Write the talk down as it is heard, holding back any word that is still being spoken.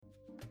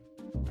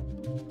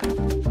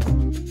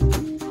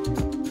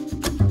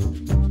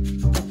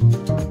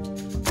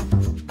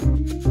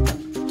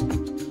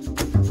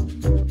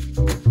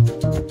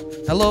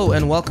Hello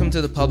and welcome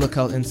to the Public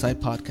Health Insight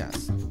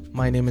Podcast.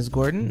 My name is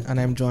Gordon and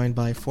I'm joined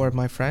by four of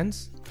my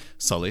friends.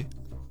 Sully,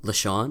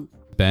 LaShawn,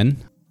 Ben,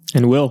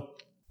 and Will.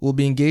 We'll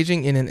be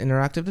engaging in an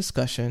interactive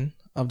discussion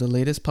of the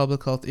latest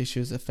public health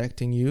issues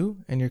affecting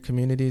you and your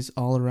communities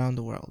all around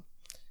the world.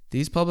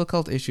 These public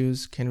health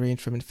issues can range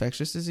from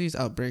infectious disease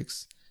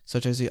outbreaks,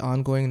 such as the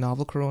ongoing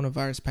novel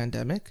coronavirus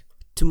pandemic,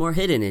 to more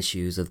hidden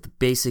issues of the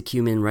basic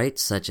human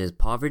rights such as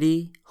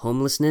poverty,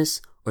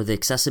 homelessness, or the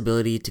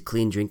accessibility to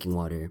clean drinking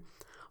water.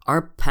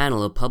 Our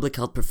panel of public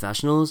health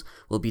professionals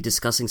will be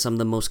discussing some of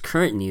the most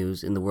current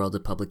news in the world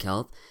of public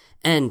health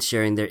and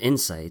sharing their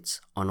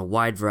insights on a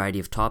wide variety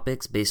of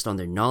topics based on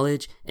their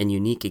knowledge and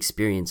unique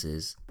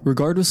experiences.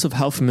 Regardless of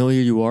how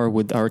familiar you are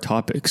with our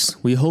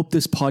topics, we hope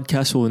this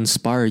podcast will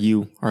inspire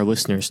you, our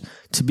listeners,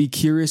 to be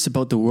curious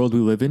about the world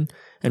we live in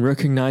and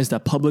recognize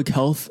that public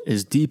health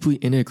is deeply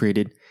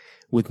integrated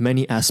with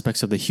many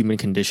aspects of the human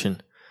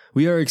condition.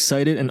 We are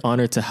excited and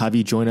honored to have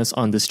you join us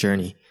on this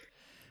journey.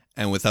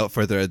 and without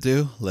further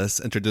ado, let's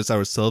introduce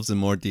ourselves in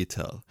more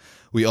detail.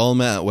 We all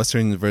met at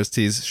Western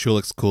University's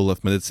Schulich School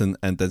of Medicine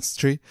and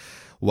Dentistry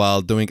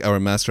while doing our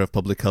Master of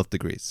Public Health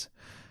degrees.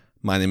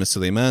 My name is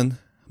Suleiman,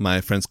 my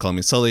friends call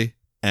me Sully,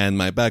 and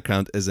my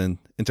background is in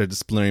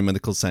interdisciplinary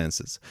medical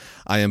sciences.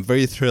 I am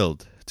very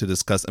thrilled to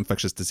discuss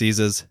infectious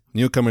diseases,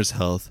 newcomers'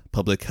 health,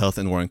 public health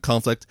in war and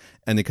conflict,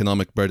 and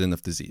economic burden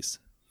of disease.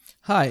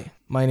 Hi,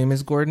 my name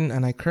is Gordon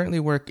and I currently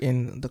work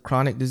in the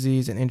Chronic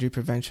Disease and Injury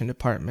Prevention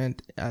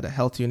Department at a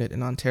health unit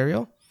in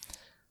Ontario.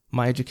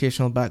 My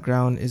educational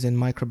background is in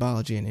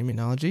microbiology and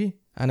immunology,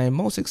 and I'm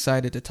most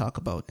excited to talk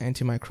about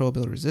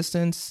antimicrobial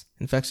resistance,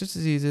 infectious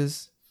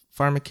diseases,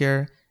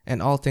 pharmacare,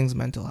 and all things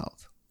mental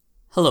health.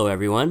 Hello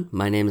everyone,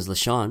 my name is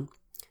LaShawn.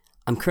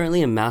 I'm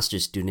currently a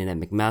master's student at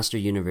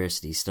McMaster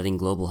University studying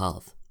global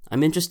health.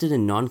 I'm interested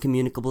in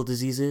non-communicable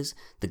diseases,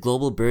 the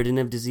global burden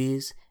of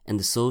disease, and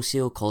the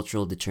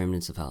socio-cultural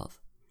determinants of health.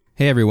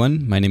 Hey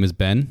everyone, my name is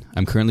Ben.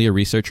 I'm currently a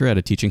researcher at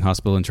a teaching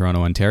hospital in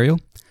Toronto, Ontario.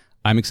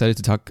 I'm excited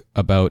to talk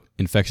about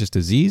infectious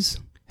disease,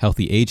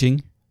 healthy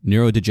aging,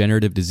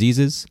 neurodegenerative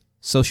diseases,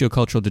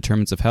 socio-cultural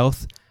determinants of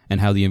health,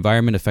 and how the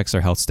environment affects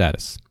our health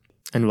status.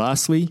 And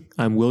lastly,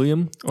 I'm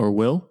William, or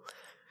Will.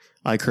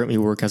 I currently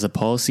work as a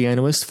policy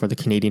analyst for the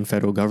Canadian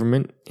federal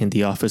government in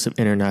the Office of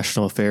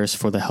International Affairs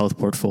for the Health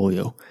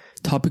Portfolio.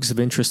 Topics of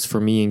interest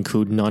for me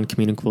include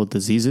non-communicable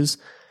diseases,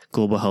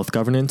 global health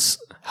governance,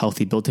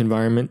 healthy built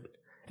environment,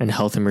 and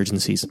health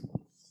emergencies.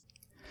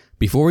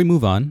 Before we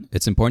move on,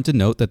 it's important to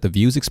note that the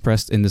views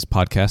expressed in this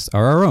podcast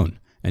are our own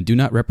and do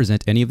not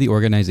represent any of the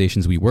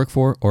organizations we work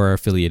for or are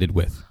affiliated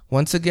with.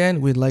 Once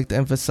again, we'd like to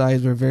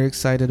emphasize we're very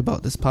excited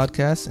about this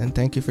podcast and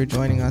thank you for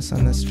joining us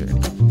on this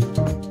journey.